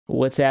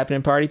What's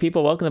happening, party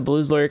people? Welcome to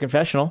Blues Lawyer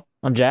Confessional.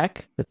 I'm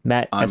Jack with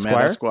Matt I'm Esquire.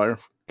 Matt Esquire.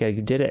 Okay,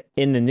 you did it.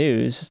 In the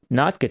news,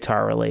 not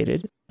guitar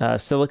related,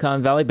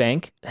 Silicon Valley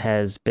Bank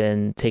has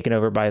been taken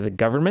over by the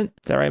government.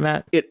 Is that right,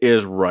 Matt? It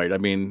is right. I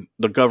mean,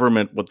 the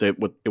government,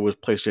 it was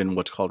placed in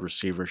what's called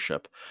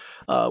receivership,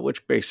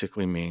 which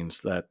basically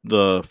means that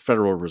the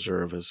Federal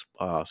Reserve has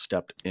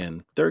stepped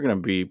in. They're going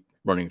to be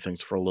running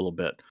things for a little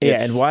bit.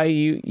 Yeah, and why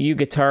you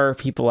guitar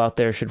people out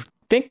there should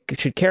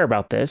care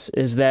about this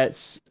is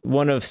that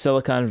one of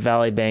Silicon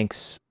Valley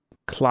Bank's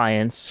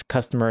clients,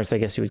 customers, I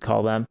guess you would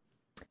call them,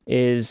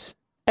 is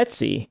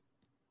Etsy,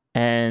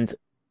 and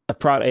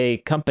a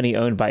company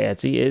owned by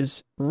Etsy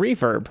is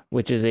Reverb,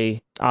 which is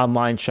a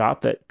online shop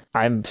that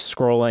I'm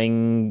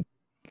scrolling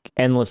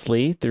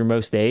endlessly through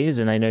most days,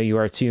 and I know you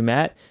are too,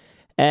 Matt.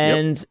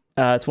 And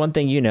it's one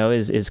thing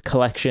is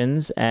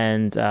collections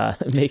and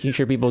making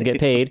sure people get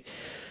paid.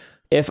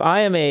 If I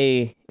am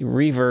a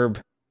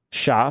Reverb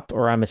shop,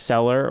 or I'm a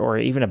seller, or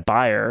even a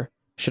buyer,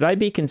 should I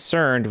be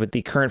concerned with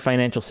the current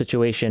financial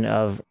situation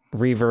of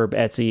Reverb,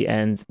 Etsy,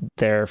 and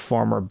their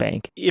former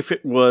bank? If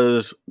it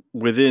was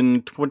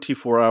within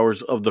 24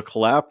 hours of the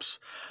collapse,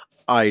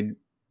 I'd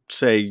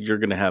say you're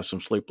going to have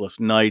some sleepless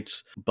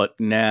nights. But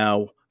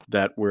now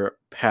that we're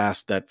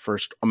past that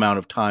first amount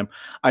of time,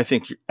 I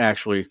think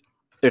actually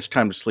it's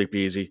time to sleep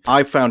easy.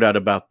 I found out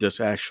about this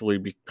actually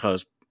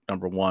because,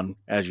 number one,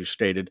 as you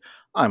stated,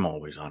 I'm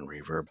always on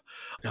Reverb.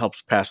 It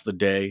helps pass the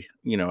day,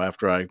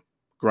 after I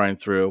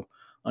grind through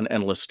an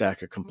endless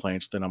stack of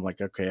complaints. Then I'm like,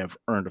 okay, I've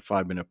earned a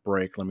 5-minute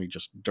break. Let me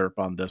just derp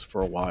on this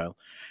for a while.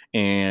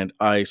 And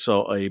I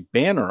saw a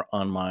banner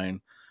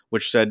online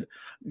which said,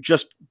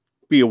 just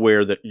be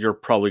aware that you're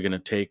probably going to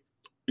take,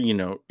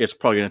 it's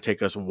probably going to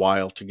take us a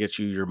while to get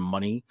you your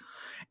money.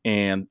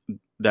 And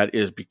that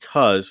is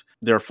because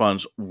their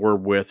funds were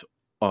with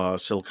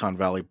Silicon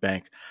Valley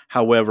Bank.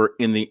 However,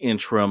 in the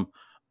interim,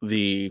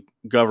 the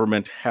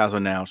government has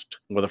announced,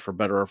 whether for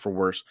better or for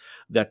worse,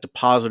 that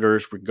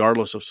depositors,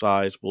 regardless of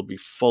size, will be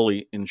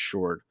fully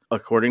insured.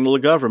 According to the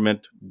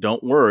government,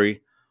 don't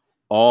worry,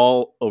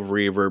 all of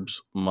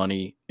Reverb's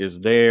money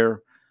is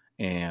there.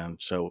 And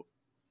so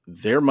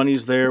their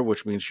money's there,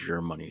 which means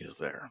your money is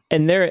there.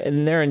 And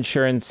their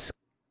insurance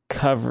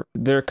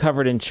their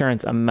covered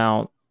insurance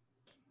amount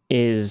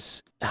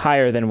is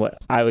higher than what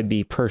I would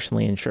be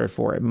personally insured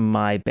for at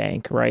my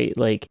bank, right?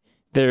 Like,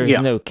 there's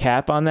no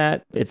cap on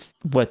that. It's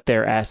what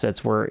their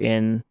assets were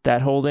in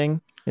that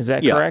holding. Is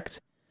that correct?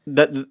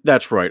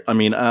 That's right. I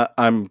mean,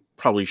 I'm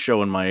probably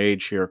showing my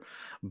age here,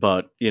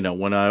 but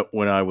when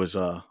I was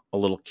a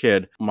little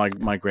kid, my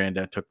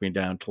granddad took me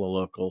down to the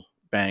local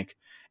bank,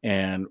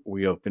 and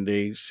we opened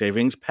a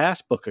savings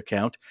passbook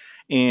account,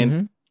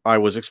 and I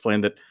was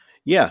explained that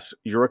yes,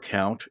 your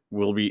account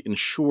will be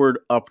insured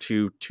up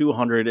to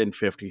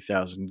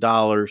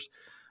 $250,000,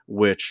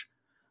 which,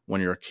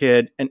 when you're a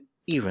kid, and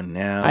even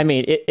now, I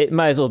mean, it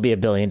might as well be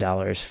 $1 billion.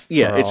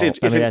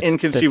 It's an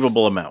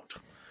inconceivable amount.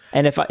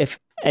 And if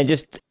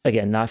just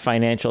again, not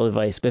financial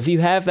advice, but if you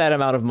have that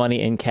amount of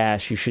money in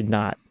cash, you should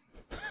not.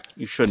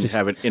 You shouldn't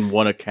have it in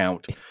one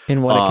account.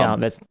 In one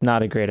account, that's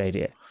not a great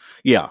idea.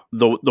 Yeah,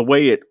 the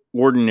way it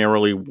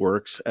ordinarily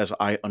works, as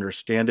I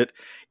understand it,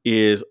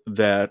 is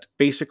that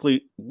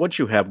basically once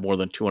you have more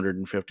than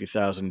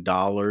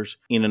 $250,000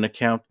 in an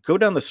account, go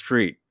down the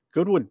street,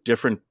 go to a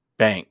different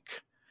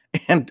bank,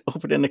 and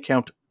open an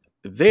account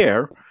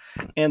there,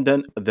 and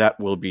then that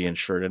will be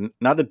insured, and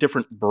not a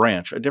different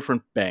branch, a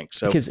different bank.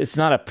 So because it's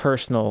not a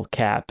personal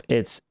cap,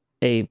 it's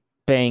a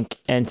bank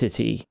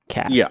entity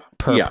cap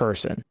per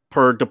person.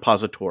 Per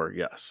depositor,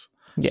 yes.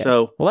 Yeah.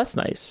 So, well, that's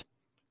nice.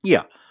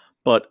 Yeah.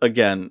 But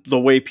again, the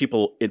way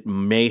it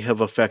may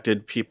have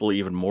affected people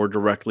even more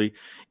directly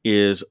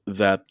is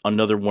that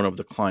another one of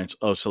the clients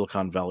of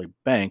Silicon Valley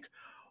Bank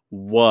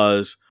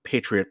was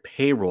Patriot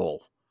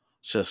Payroll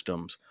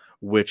Systems,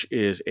 which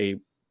is a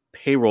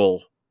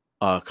payroll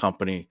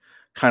company,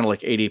 kind of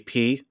like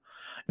ADP,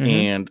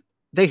 and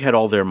they had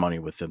all their money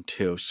with them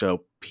too.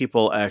 So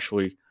people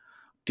actually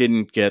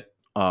didn't get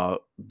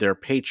their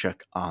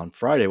paycheck on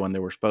Friday when they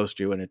were supposed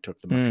to, and it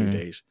took them a few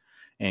days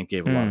and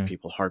gave a lot of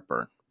people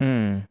heartburn.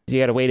 So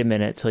you got to wait a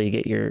minute till you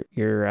get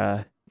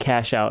your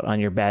cash out on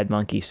your Bad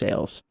Monkey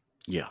sales.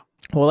 Yeah.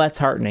 Well, that's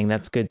heartening.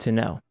 That's good to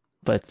know.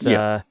 But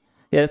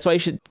that's why you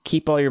should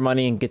keep all your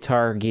money in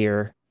guitar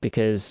gear,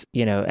 because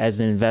as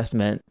an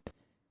investment,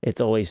 it's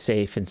always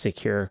safe and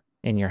secure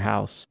in your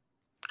house,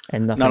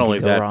 and nothing not only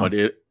can go that, wrong. but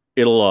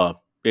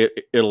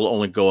it'll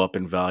only go up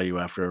in value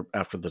after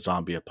the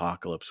zombie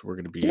apocalypse. We're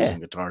going to be using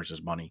guitars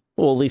as money.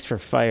 Well, at least for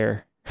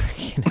fire,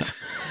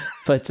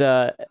 But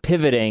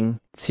pivoting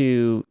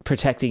to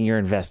protecting your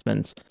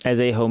investments.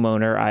 As a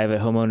homeowner, I have a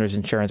homeowner's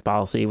insurance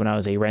policy. When I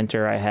was a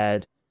renter, I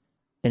had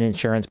an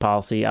insurance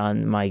policy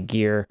on my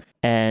gear.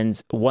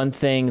 And one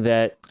thing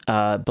that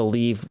I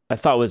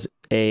thought was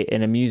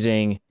an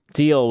amusing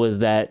deal was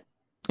that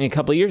a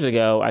couple of years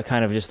ago, I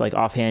kind of just like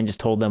offhand just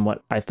told them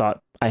what I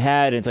thought I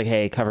had. And it's like,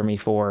 hey, cover me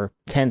for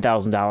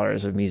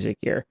 $10,000 of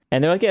music gear.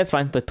 And they're like, yeah, it's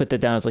fine. They put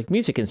that down as like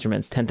music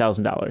instruments,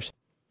 $10,000.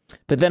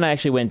 But then I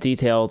actually went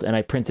detailed and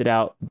I printed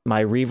out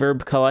my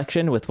Reverb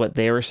collection with what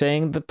they were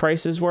saying the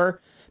prices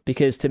were.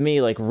 Because to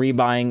me, like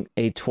rebuying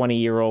a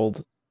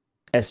 20-year-old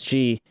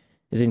SG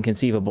is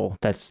inconceivable.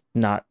 That's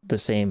not the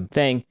same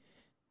thing.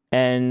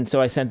 And so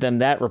I sent them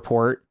that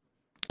report,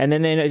 and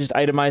then they just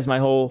itemized my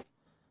whole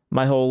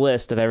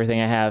list of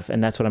everything I have,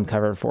 and that's what I'm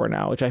covered for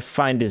now, which I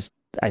find is,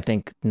 I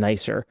think,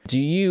 nicer. Do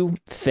you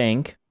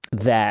think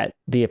that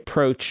the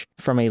approach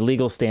from a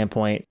legal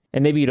standpoint,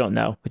 and maybe you don't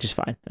know, which is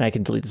fine, and I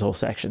can delete this whole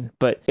section,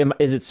 but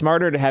is it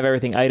smarter to have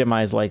everything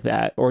itemized like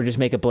that, or just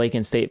make a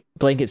blanket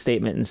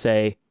statement and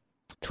say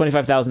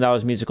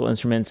 $25,000 musical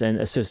instruments and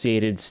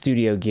associated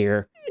studio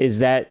gear? Is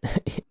that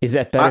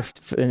better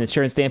from an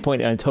insurance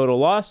standpoint and a total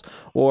loss,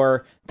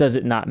 or does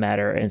it not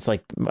matter? And it's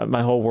like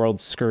my whole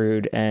world's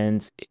screwed,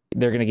 and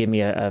they're going to give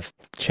me a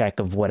check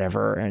of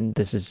whatever, and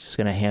this is just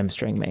going to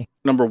hamstring me.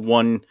 Number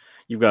one,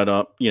 you've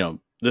got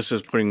this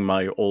is putting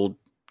my old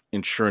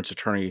insurance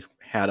attorney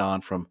hat on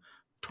from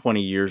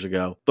 20 years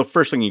ago. The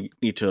first thing you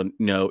need to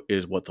know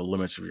is what the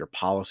limits of your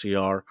policy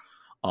are.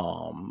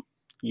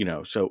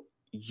 So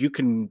you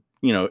can,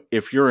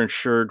 if you're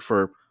insured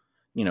for,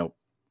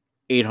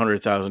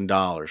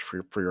 $800,000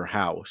 for your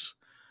house,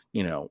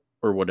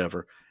 or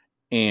whatever.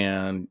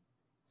 And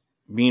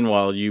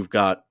meanwhile, you've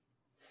got,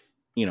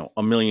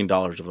 $1 million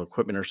of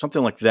equipment or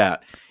something like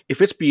that. If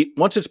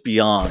once it's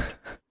beyond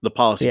the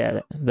policy,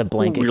 the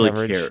blanket who really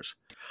coverage. cares?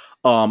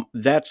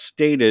 That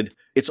stated,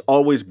 it's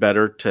always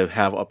better to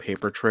have a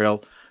paper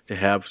trail, to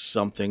have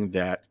something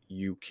that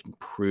you can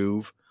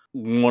prove.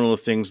 One of the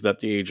things that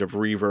the age of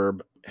Reverb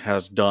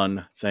has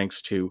done,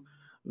 thanks to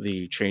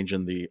the change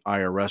in the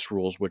IRS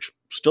rules, which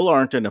still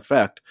aren't in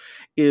effect,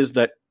 is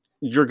that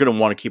you're going to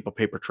want to keep a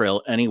paper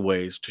trail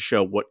anyways to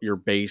show what your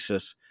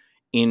basis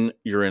in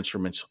your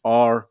instruments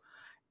are.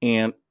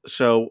 And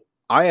so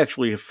I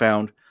actually have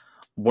found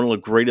one of the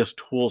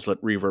greatest tools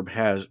that Reverb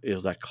has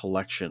is that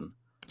collection.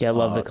 Yeah, I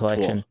love the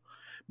collection tool,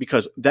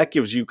 because that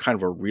gives you kind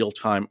of a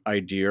real-time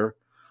idea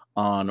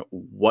on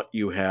what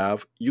you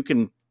have. You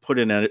can put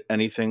in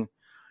anything,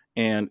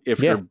 and if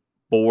you're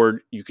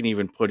bored, you can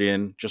even put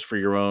in, just for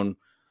your own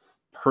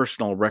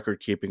personal record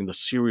keeping, the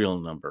serial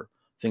number,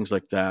 things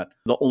like that.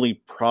 The only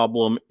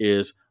problem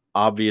is,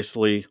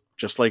 obviously,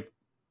 just like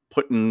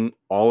putting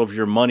all of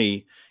your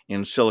money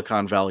in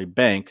Silicon Valley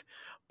Bank,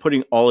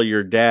 putting all of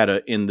your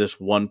data in this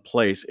one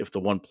place. If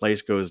the one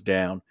place goes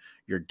down,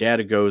 your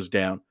data goes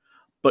down.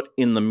 But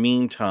in the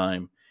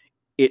meantime,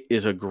 it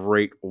is a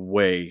great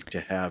way to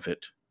have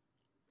it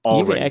all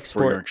you can ready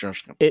export for your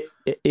insurance company.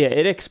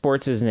 It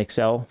exports as an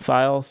Excel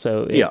file,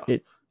 so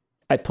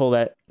I pull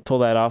that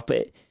off,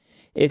 but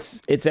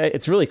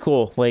it's really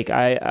cool. Like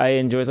I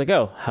enjoy. It's like,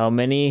 oh, how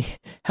many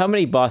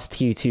Boss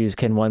TU2s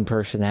can one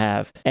person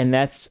have? And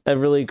that's a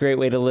really great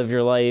way to live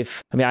your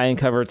life. I mean, I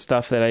uncovered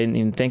stuff that I didn't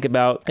even think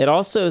about. It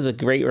also is a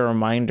great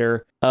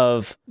reminder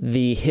of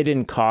the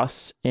hidden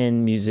costs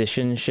in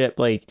musicianship.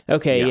 Like,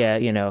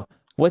 okay,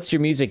 what's your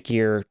music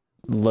gear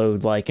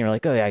load like? And you're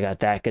like, oh yeah, I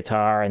got that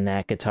guitar and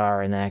that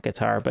guitar and that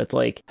guitar. But it's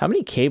like, how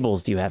many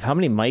cables do you have? How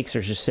many mics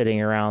are just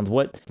sitting around?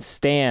 What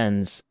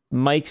stands?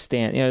 Mic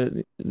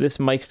stand, this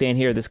mic stand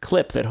here, this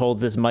clip that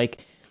holds this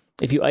mic.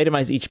 If you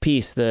itemize each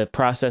piece, the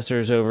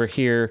processor's over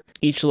here,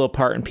 each little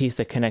part and piece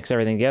that connects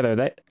everything together,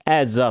 that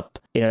adds up,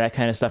 that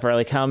kind of stuff. Or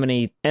like, how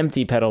many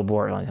empty pedal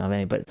boards, like how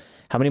many, but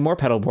how many more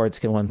pedal boards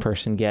can one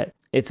person get?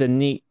 It's a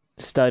neat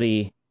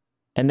study.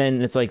 And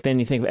then it's like, then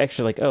you think of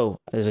extra, like, oh,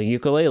 there's a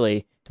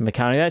ukulele. Am I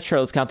counting that? Sure,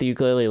 let's count the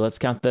ukulele. Let's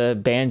count the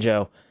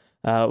banjo.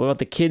 What about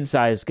the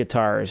kid-sized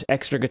guitars?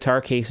 Extra guitar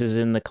cases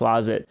in the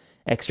closet,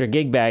 extra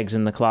gig bags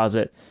in the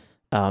closet.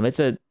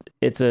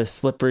 It's a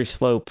slippery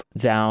slope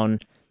down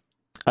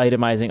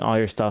itemizing all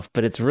your stuff,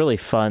 but it's really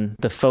fun.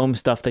 The foam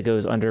stuff that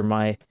goes under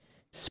my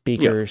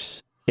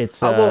speakers. Yeah.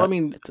 It's it's a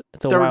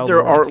wild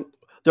world.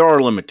 There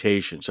are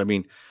limitations. I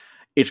mean,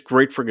 it's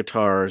great for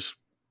guitars.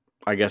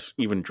 I guess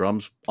even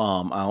drums.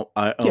 I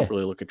don't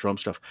really look at drum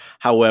stuff.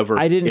 However,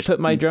 I didn't put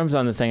my drums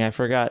on the thing. I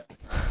forgot.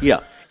 Yeah,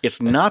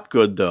 it's not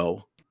good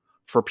though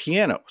for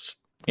pianos.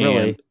 Really?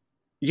 And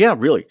yeah,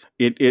 really.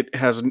 It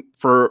has,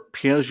 for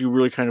pianos, you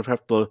really kind of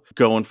have to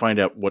go and find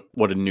out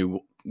what a new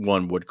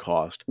one would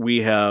cost.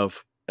 We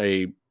have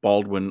a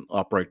Baldwin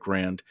upright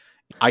grand.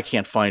 I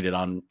can't find it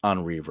on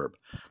Reverb.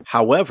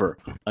 However,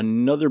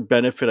 another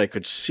benefit I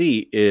could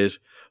see is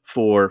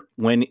for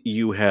when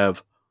you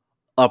have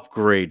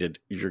upgraded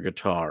your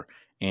guitar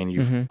and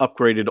you've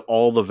upgraded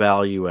all the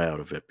value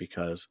out of it,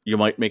 because you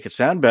might make it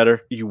sound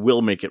better. You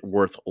will make it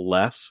worth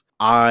less.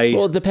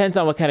 Well, it depends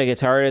on what kind of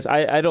guitar it is.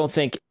 I don't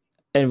think,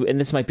 and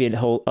this might be a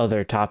whole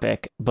other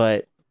topic,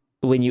 but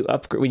when you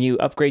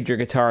upgrade your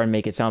guitar and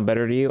make it sound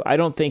better to you, I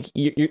don't think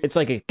it's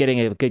like getting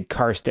a good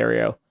car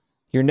stereo.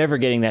 You're never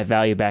getting that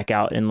value back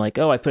out and like,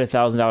 oh, I put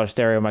 $1,000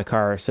 stereo in my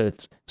car, so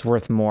it's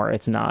worth more.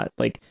 It's not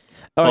like,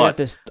 oh, I got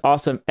this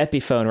awesome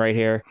Epiphone right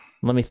here.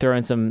 Let me throw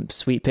in some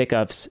sweet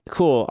pickups.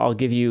 Cool, I'll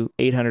give you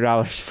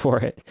 $800 for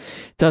it.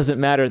 Doesn't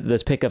matter that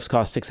those pickups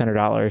cost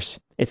 $600.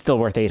 It's still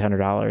worth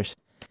 $800.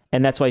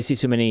 And that's why you see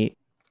so many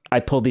I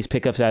pulled these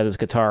pickups out of this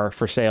guitar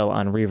for sale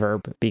on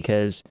Reverb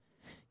because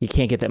you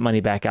can't get that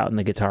money back out in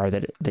the guitar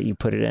that you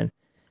put it in.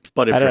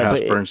 But if your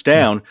house burns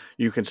down,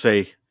 you can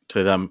say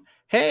to them,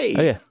 hey,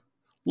 oh, yeah.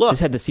 Look,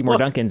 this had the Seymour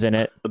Duncans in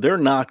it. They're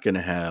not going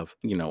to have,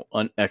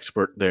 an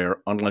expert there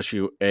unless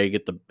you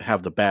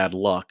have the bad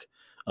luck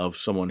of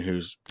someone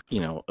who's,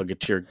 a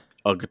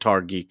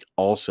guitar geek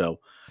also,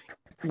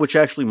 which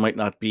actually might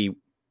not be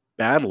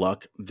bad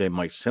luck. They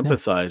might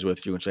sympathize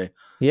with you and say,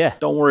 yeah,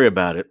 don't worry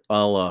about it.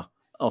 I'll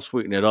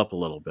sweeten it up a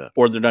little bit.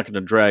 Or they're not going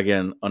to drag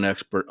in an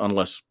expert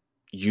unless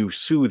you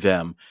sue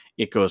them.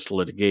 It goes to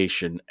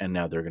litigation and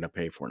now they're going to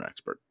pay for an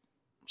expert.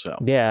 So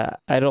yeah,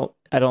 I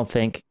don't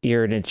think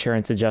you're an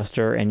insurance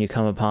adjuster and you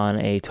come upon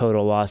a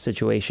total loss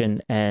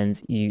situation and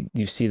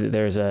you see that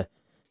there's a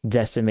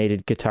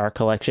decimated guitar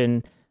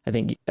collection. I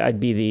think I'd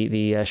be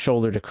the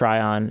shoulder to cry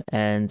on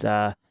and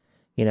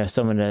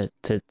someone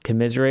to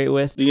commiserate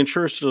with. The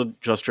insurance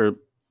adjuster,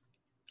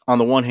 on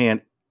the one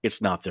hand,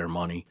 it's not their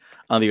money.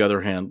 On the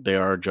other hand, they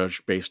are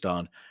judged based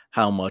on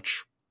how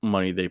much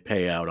money they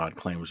pay out on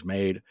claims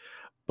made,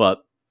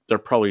 but they're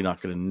probably not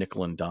going to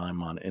nickel and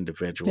dime on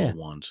individual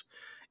ones.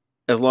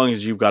 As long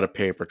as you've got a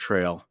paper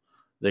trail,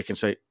 they can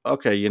say,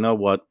 okay, you know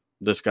what?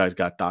 This guy's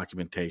got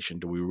documentation.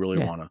 Do we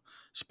really want to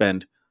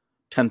spend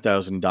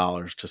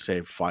 $10,000 to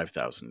save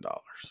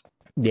 $5,000?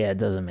 Yeah, it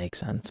doesn't make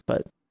sense.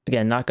 But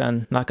again, knock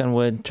on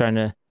wood, trying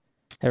to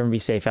everyone be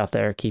safe out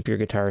there. Keep your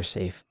guitars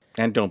safe.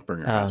 And don't burn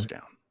your house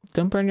down.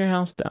 Don't burn your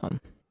house down.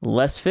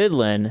 Less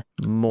fiddling,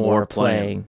 more playing.